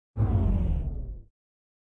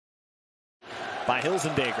by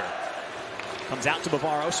Hilzendager. Comes out to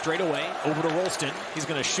Bavaro straight away, over to Rolston. He's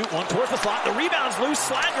going to shoot one towards the slot. The rebound's loose.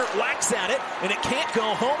 Slaggert whacks at it, and it can't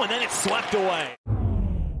go home, and then it's swept away.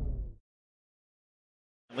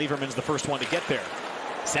 Lieberman's the first one to get there.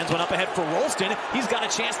 Sends one up ahead for Rolston. He's got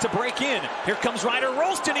a chance to break in. Here comes Ryder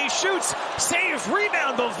Rolston. He shoots. Save,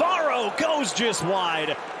 rebound. Bavaro goes just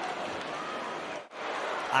wide.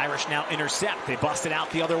 Irish now intercept. They bust it out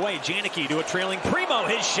the other way. Janicki to a trailing Primo.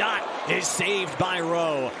 His shot is saved by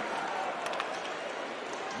Rowe.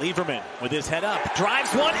 Lieberman with his head up.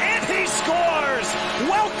 Drives one and he scores!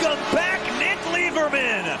 Welcome back, Nick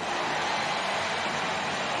Lieberman!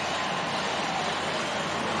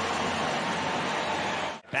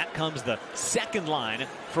 Back comes the second line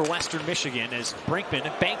for Western Michigan as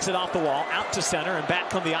Brinkman banks it off the wall out to center, and back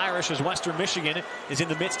come the Irish as Western Michigan is in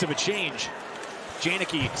the midst of a change.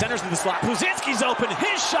 Janicki centers to the slot. Pluzinski's open.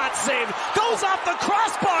 His shot saved. Goes off the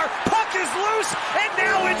crossbar. Puck is loose, and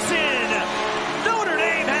now it's in. Notre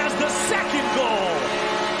Dame has the second goal.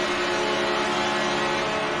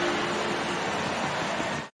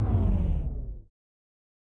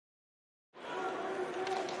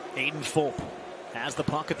 Aiden Fulp has the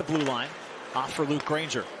puck at the blue line. Off for Luke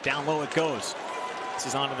Granger. Down low it goes. This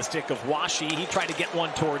is onto the stick of Washi. He tried to get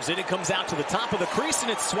one towards it. It comes out to the top of the crease,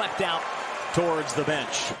 and it's swept out towards the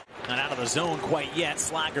bench. Not out of the zone quite yet.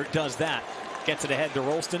 Slaggert does that. Gets it ahead to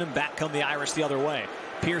Rolston, and back come the Irish the other way.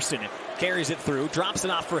 Pearson carries it through, drops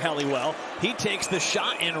it off for Helliwell. He takes the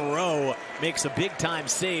shot, and Rowe makes a big-time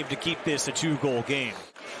save to keep this a 2-goal game.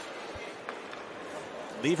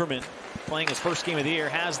 Lieberman, playing his first game of the year,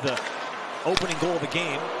 has the opening goal of the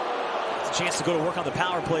game. It's a chance to go to work on the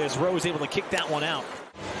power play as Rowe is able to kick that one out.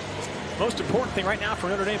 Most important thing right now for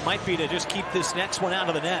Notre Dame might be to just keep this next one out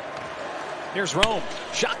of the net. Here's Rome.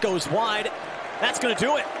 Shot goes wide. That's going to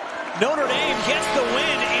do it. Notre Dame gets the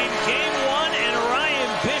win in Game 1, and Ryan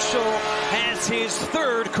Bischel has his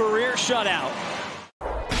third career shutout.